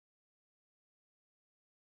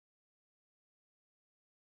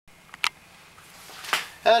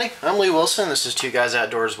Howdy, I'm Lee Wilson. This is Two Guys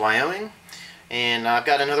Outdoors Wyoming, and I've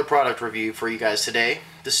got another product review for you guys today.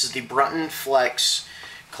 This is the Brunton Flex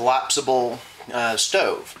collapsible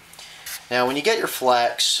stove. Now, when you get your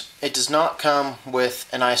Flex, it does not come with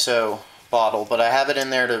an ISO bottle, but I have it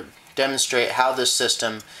in there to demonstrate how this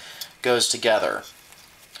system goes together.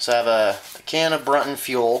 So I have a can of Brunton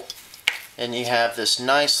fuel, and you have this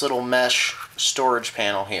nice little mesh storage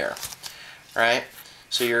panel here, right?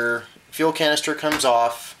 So your fuel canister comes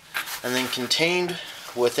off, and then contained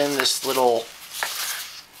within this little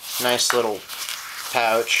nice little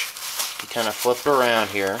pouch, you kind of flip it around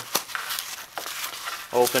here,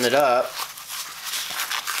 open it up,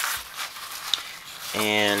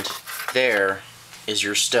 and there is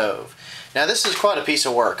your stove. Now this is quite a piece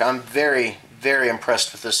of work. I'm very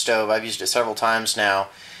impressed with this stove. I've used it several times now,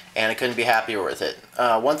 and I couldn't be happier with it.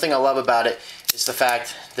 One thing I love about it is the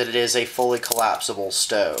fact that it is a fully collapsible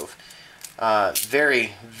stove.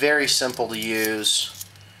 Very simple to use,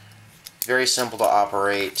 very simple to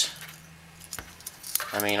operate.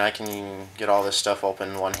 I mean, I can get all this stuff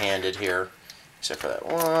open one-handed here, except for that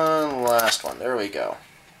one last one. There we go.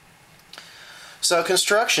 So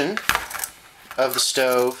construction of the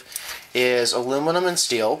stove is aluminum and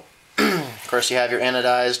steel. Of course, you have your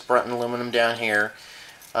anodized Brunton aluminum down here.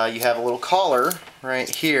 You have a little collar right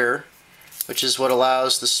here, which is what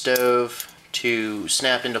allows the stove to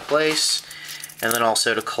snap into place and then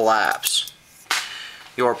also to collapse.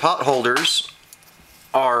 Your pot holders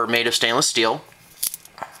are made of stainless steel.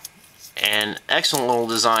 An excellent little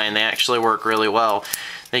design. They actually work really well.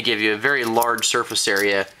 They give you a very large surface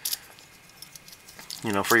area,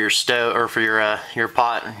 you know, for your stove or for your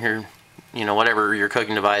pot, your, you know, whatever your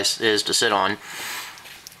cooking device is to sit on.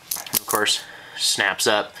 Of course, snaps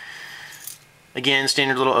up. Again,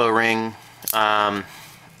 standard little O-ring.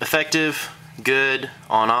 Effective, good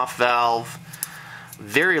on-off valve.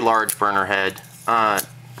 Very large burner head. I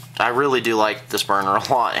really do like this burner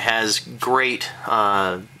a lot. It has great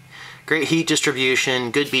heat distribution,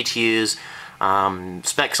 good BTUs.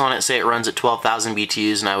 Specs on it say it runs at 12,000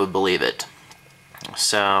 BTUs, and I would believe it.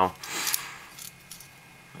 So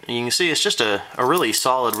you can see it's just a really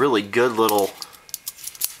solid, really good little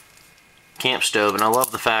camp stove, and I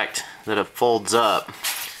love the fact that it folds up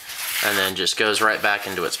and then just goes right back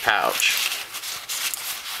into its pouch.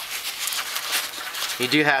 You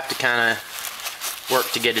do have to kind of work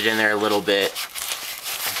to get it in there a little bit,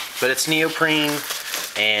 but it's neoprene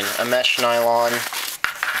and a mesh nylon.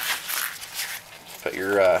 Put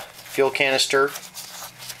your fuel canister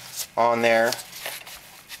on there.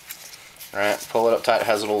 Alright, pull it up tight. It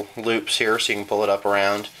has little loops here so you can pull it up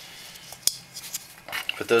around.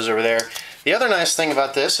 Put those over there. The other nice thing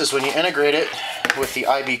about this is when you integrate it with the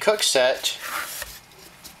IB cook set,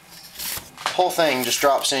 the whole thing just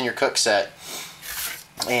drops in your cook set.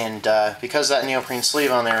 And because that neoprene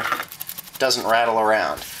sleeve on there doesn't rattle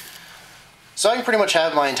around. So I can pretty much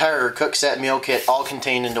have my entire cook set meal kit all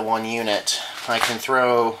contained into one unit. I can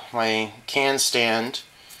throw my can stand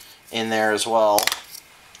in there as well.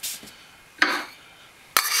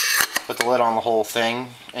 Put the lid on the whole thing,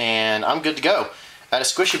 and I'm good to go. Add a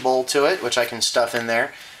squishy bowl to it, which I can stuff in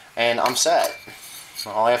there, and I'm set.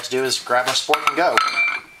 All I have to do is grab my spork and go.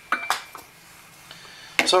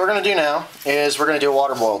 So what we're going to do now is we're going to do a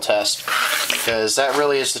water boil test, because that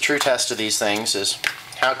really is the true test of these things, is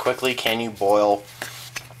how quickly can you boil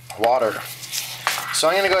water. So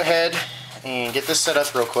I'm going to go ahead and get this set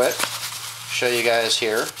up real quick, show you guys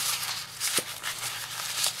here.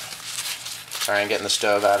 Sorry, I'm getting the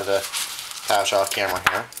stove out of the pouch off camera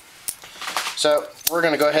here. So we're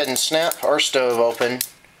going to go ahead and snap our stove open,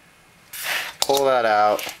 pull that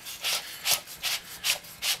out,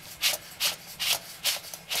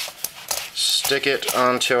 stick it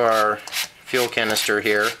onto our fuel canister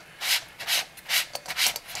here.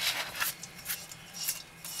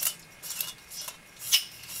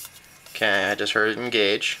 Okay, I just heard it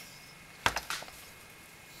engage.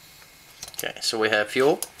 Okay, so we have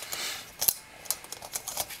fuel.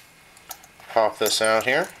 Pop this out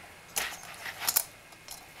here.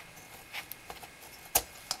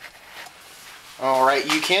 Alright,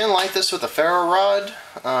 you can light this with a ferro rod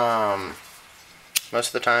most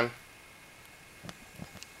of the time.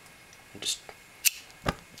 Just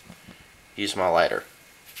use my lighter.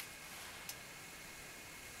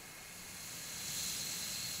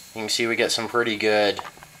 You can see we get some pretty good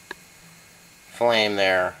flame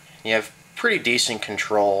there. You have pretty decent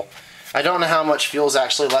control. I don't know how much fuel is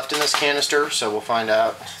actually left in this canister, so we'll find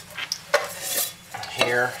out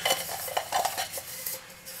here.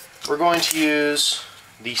 We're going to use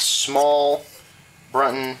the small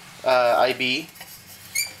Brunton IB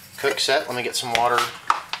cook set. Let me get some water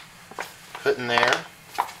put in there.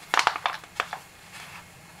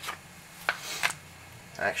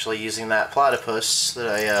 Actually using that Platypus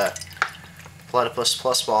Platypus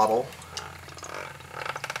Plus bottle.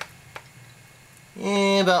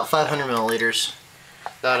 About 500 milliliters.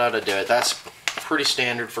 That ought to do it. That's pretty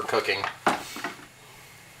standard for cooking.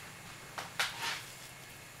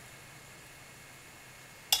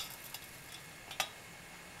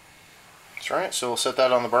 That's right, so we'll set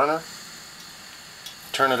that on the burner.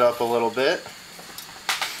 Turn it up a little bit.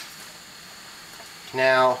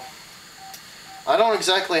 Now, I don't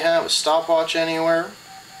exactly have a stopwatch anywhere,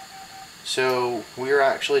 so we're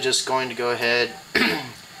actually just going to go ahead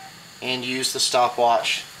and use the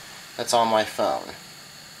stopwatch that's on my phone.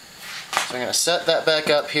 So I'm going to set that back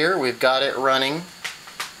up here. We've got it running.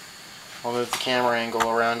 I'll move the camera angle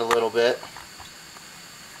around a little bit.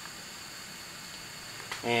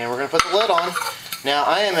 And we're going to put the lid on. Now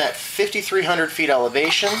I am at 5,300 feet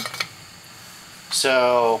elevation,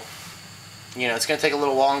 so you know it's going to take a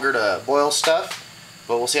little longer to boil stuff,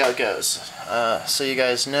 but we'll see how it goes. So you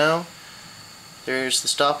guys know, there's the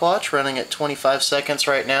stopwatch running at 25 seconds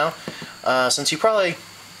right now. Since you probably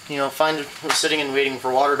find sitting and waiting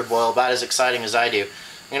for water to boil about as exciting as I do,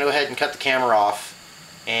 I'm going to go ahead and cut the camera off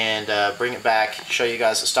and bring it back, show you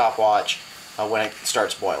guys the stopwatch when it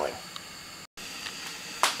starts boiling.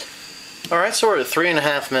 Alright, so we're at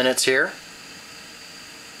 3.5 minutes here,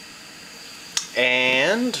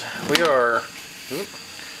 and we are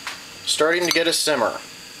starting to get a simmer.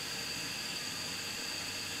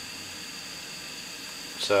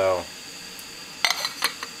 So,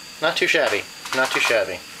 not too shabby, not too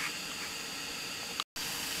shabby.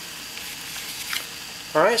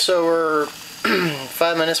 Alright, so we're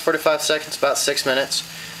 5 minutes, 45 seconds, about 6 minutes,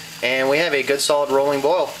 and we have a good solid rolling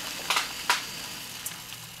boil.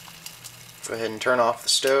 Go ahead and turn off the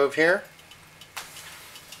stove here.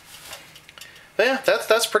 But yeah,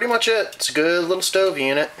 that's pretty much it. It's a good little stove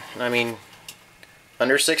unit. I mean,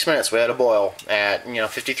 under 6 minutes we had a boil at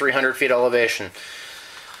 5,300 feet elevation.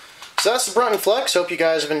 So that's the Brunton Flex. Hope you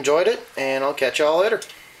guys have enjoyed it, and I'll catch y'all later.